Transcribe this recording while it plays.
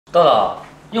豆豆，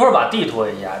一会儿把地拖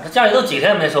一下，这家里都几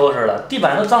天没收拾了，地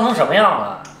板都脏成什么样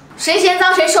了？谁嫌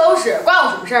脏谁收拾，关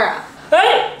我什么事儿啊？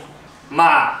哎，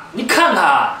妈，你看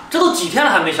他，这都几天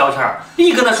了还没消气儿，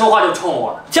一跟他说话就冲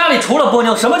我。家里除了波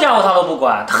妞，什么家务他都不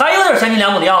管，他还有点贤妻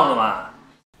良母的样子吗？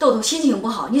豆豆心情不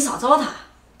好，你少招他。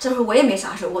这会儿我也没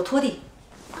啥事，我拖地。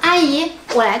阿姨，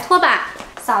我来拖吧。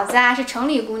嫂子啊是城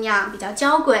里姑娘，比较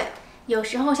娇贵，有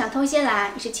时候想偷些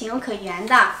懒也是情有可原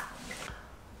的。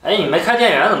哎，你没开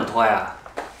电源怎么拖呀？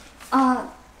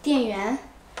电源。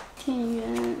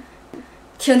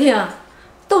婷婷，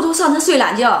豆豆上次睡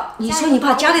懒觉，你说你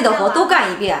把家里的活都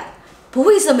干一遍，不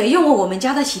会是没用过我们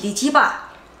家的洗地机吧？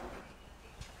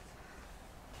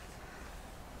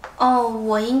哦，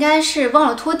我应该是忘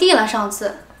了拖地了，上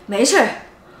次。没事儿，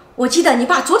我记得你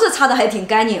把桌子擦得还挺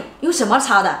干净，用什么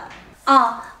擦的？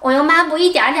哦，我用抹布一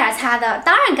点点擦的，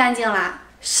当然干净啦。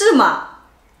是吗？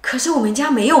可是我们家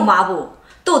没有抹布，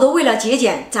豆豆为了节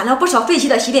俭攒了不少废弃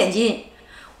的洗脸巾，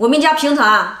我们家平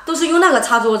常都是用那个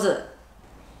擦桌子。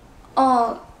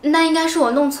哦，那应该是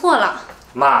我弄错了。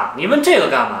妈，你问这个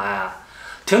干嘛呀？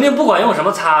婷婷不管用什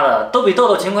么擦的，都比豆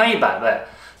豆勤快100倍，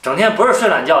整天不是睡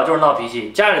懒觉就是闹脾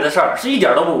气，家里的事儿是一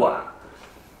点都不管。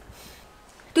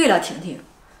对了，婷婷，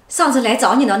上次来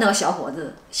找你的那个小伙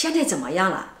子现在怎么样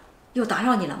了？又打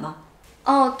扰你了吗？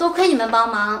哦，多亏你们帮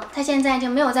忙，他现在就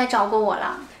没有再找过我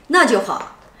了。那就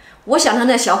好，我想他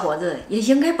那小伙子也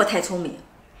应该不太聪明。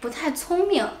不太聪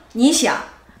明？你想，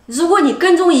如果你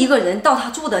跟踪一个人到他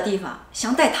住的地方，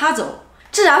想带他走，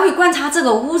自然会观察这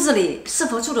个屋子里是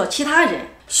否住着其他人，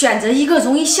选择一个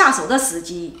容易下手的时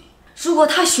机。如果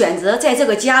他选择在这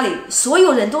个家里所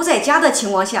有人都在家的情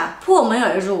况下破门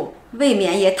而入，未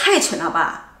免也太蠢了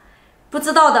吧？不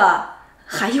知道的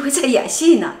还以为在演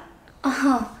戏呢。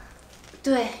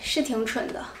对，是挺蠢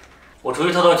的。我出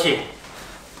去透透气，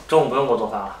中午不用给我做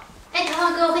饭了。哎，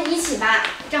淘淘哥，我和你一起吧，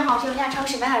正好去楼下超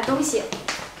市买点东西。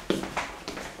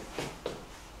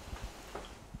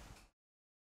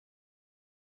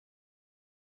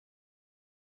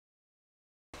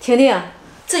婷婷，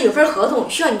这有份合同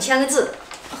需要你签个字。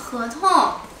合同？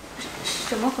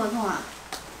什么合同啊？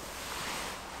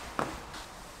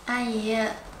阿姨，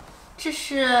这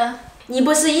是……你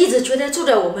不是一直觉得住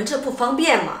在我们这不方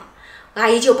便吗？阿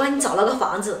姨就帮你找了个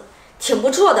房子，挺不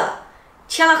错的，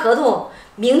签了合同，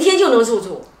明天就能入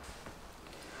住。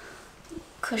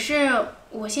可是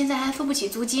我现在还付不起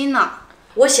租金呢。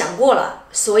我想过了，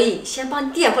所以先帮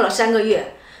你垫付了3个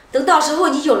月，等到时候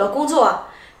你有了工作，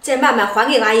再慢慢还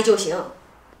给阿姨就行。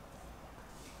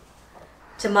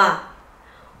怎么？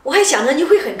我还想着你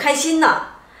会很开心呢，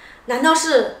难道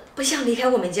是不想离开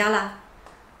我们家了？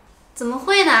怎么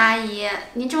会呢，阿姨？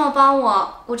您这么帮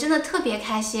我，我真的特别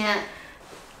开心。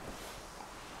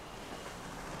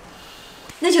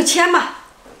那就签吧。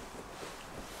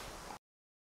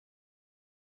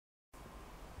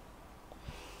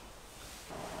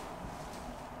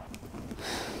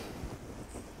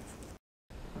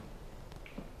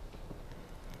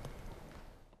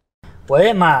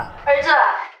喂，妈。儿子，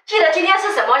记得今天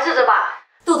是什么日子吧？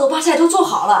豆豆把菜都做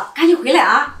好了，赶紧回来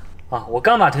啊！我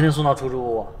刚把婷婷送到出租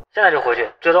屋，现在就回去，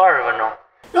最多20分钟。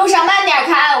路上慢点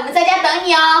开，我们在家等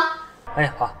你哦。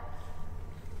哎，好。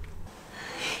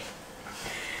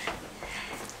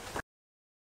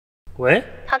喂，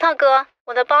淘淘哥，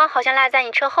我的包好像落在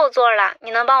你车后座了，你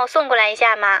能帮我送过来一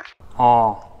下吗？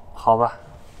哦，好吧。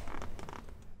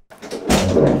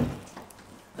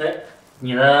哎，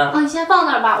你的……你先放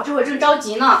那儿吧，我这会儿正着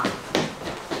急呢。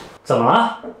怎么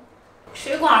了？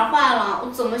水管坏了，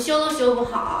我怎么修都修不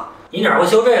好。你哪会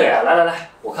修这个呀？来，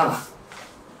我看看。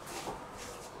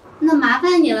那麻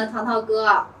烦你了，淘淘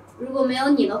哥。如果没有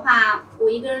你的话，我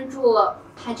一个人住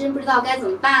还真不知道该怎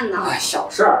么办呢。哎，小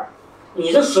事儿。你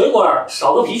这水管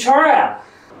少个皮圈呀？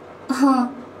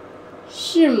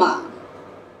是吗？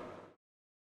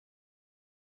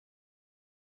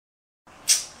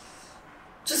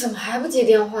这怎么还不接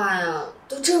电话呀？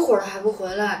都这会儿了还不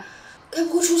回来，该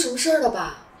不会出什么事儿了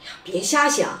吧？别瞎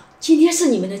想，今天是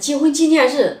你们的结婚纪念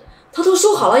日，他都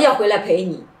说好了要回来陪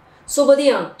你，说不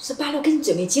定是半路给你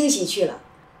准备惊喜去了。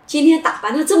今天打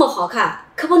扮得这么好看，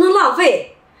可不能浪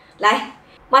费。来，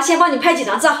妈先帮你拍几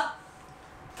张照。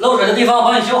漏水的地方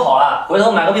帮你修好了，回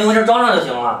头买个密封芯装上就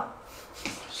行了。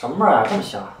什么味儿啊，这么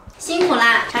香？辛苦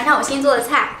啦，尝尝我新做的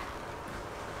菜。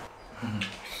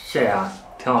谢谢啊，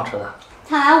挺好吃的。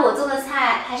看来我做的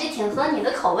菜还是挺合你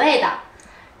的口味的。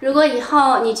如果以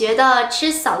后你觉得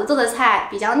吃嫂子做的菜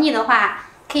比较腻的话，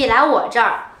可以来我这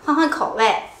儿换换口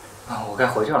味。我该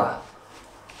回去了。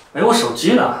哎，我手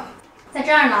机呢？在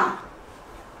这儿呢。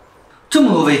这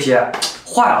么多未接，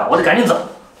坏了，我得赶紧走。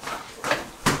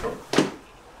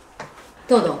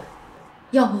豆豆，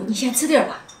要不你先吃点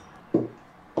吧。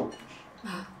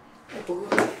妈，我不饿。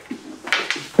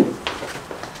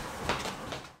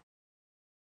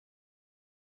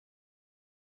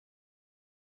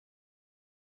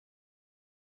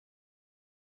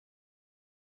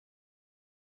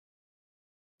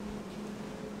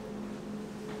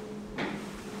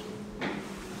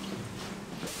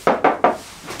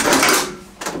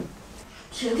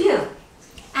婷婷，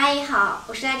阿姨好，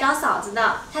我是来找嫂子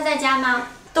的，她在家吗？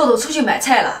豆豆出去买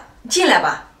菜了，你进来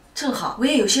吧。正好我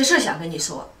也有些事想跟你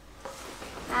说。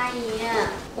阿姨，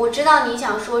我知道你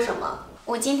想说什么。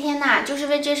我今天呐，就是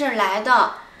为这事儿来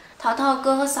的。淘淘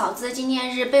哥和嫂子的纪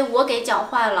念日被我给搅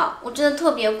坏了，我真的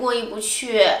特别过意不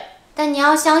去。但你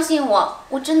要相信我，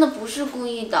我真的不是故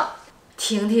意的。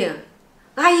婷婷，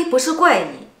阿姨不是怪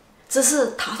你，只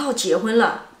是淘淘结婚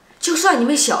了，就算你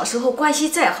们小时候关系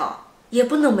再好，也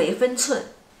不能没分寸。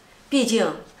毕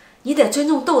竟你得尊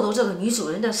重豆豆这个女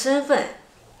主人的身份。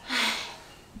唉，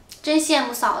真羡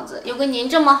慕嫂子有个您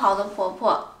这么好的婆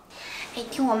婆。哎，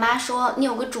听我妈说你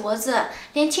有个镯子，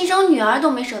连亲生女儿都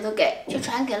没舍得给，却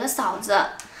传给了嫂子。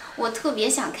我特别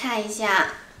想看一下。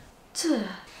这，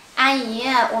阿姨，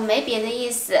我没别的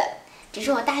意思，只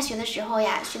是我大学的时候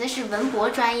呀，学的是文博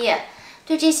专业，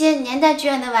对这些年代久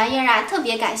远的玩意儿啊特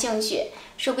别感兴趣，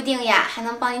说不定呀还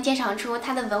能帮您鉴赏出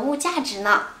它的文物价值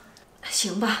呢。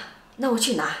行吧，那我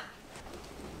去拿。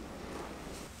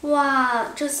哇，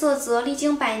这色泽历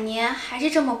经100年还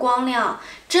是这么光亮，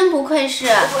真不愧是。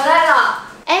我回来了。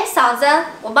哎，嫂子，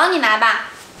我帮你拿吧。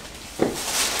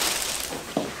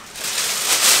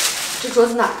这镯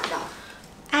子哪儿的？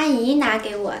阿姨拿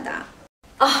给我的。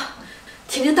啊，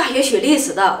婷婷大学学历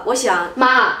史的，我想。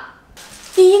妈，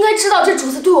你应该知道这镯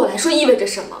子对我来说意味着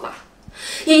什么吧？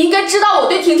也应该知道我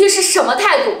对婷婷是什么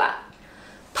态度吧？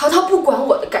淘淘不管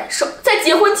我的感受，在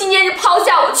结婚纪念日抛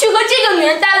下我去和这个女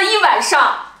人待了1晚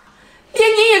上。连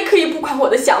您也可以不管我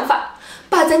的想法，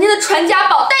把咱家的传家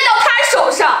宝带到他手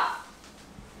上。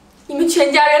你们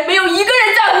全家人没有一个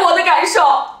人在乎我的感受。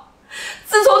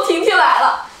自从婷婷来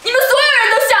了，你们所有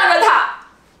人都向着她。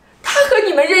她和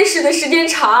你们认识的时间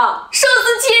长，胜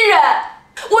似亲人。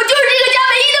我就是这个家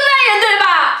唯一的外人，对吧？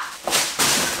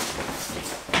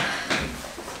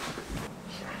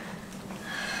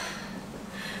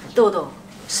豆豆，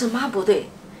是妈不对，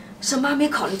是妈没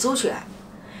考虑周全。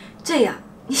这样，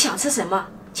你想吃什么？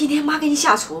今天妈给你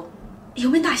下厨。油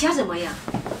焖大虾怎么样？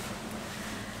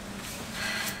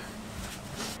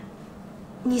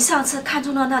你上次看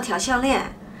中的那条项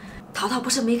链，淘淘不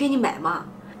是没给你买吗？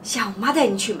下午妈带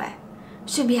你去买，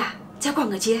顺便再逛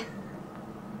个街。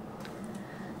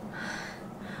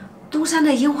东山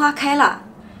的樱花开了，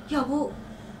要不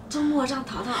周末让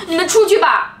淘淘……你们出去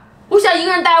吧，我想一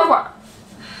个人待会儿。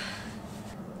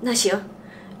那行，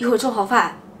一会儿做好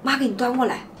饭，妈给你端过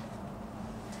来。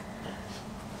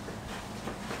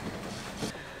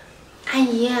阿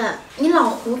姨，你老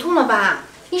糊涂了吧？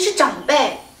你是长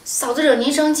辈，嫂子惹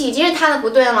您生气，已经是她的不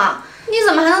对了，你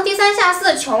怎么还能低三下四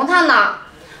的求她呢？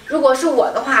如果是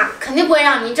我的话，肯定不会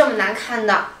让您这么难堪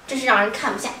的，真是让人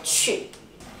看不下去。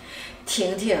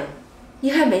婷婷，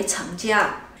你还没成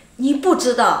家，你不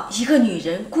知道一个女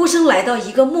人孤身来到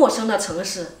一个陌生的城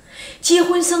市，结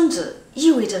婚生子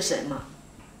意味着什么？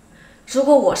如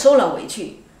果我受了委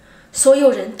屈，所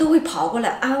有人都会跑过来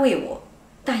安慰我，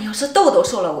但要是豆豆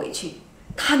受了委屈，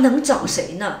她能找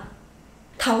谁呢？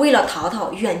她为了淘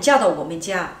淘远嫁到我们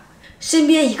家，身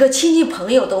边一个亲戚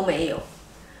朋友都没有，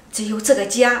只有这个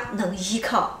家能依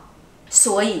靠，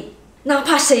所以哪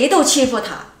怕谁都欺负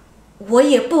她，我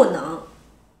也不能。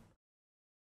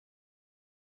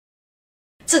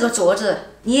这个镯子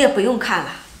你也不用看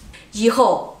了，以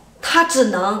后她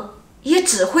也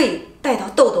只会带到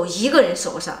豆豆一个人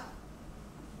手上。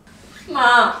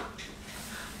妈，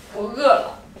我饿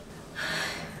了。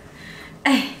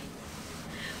哎，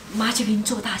妈去给你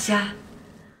做大虾，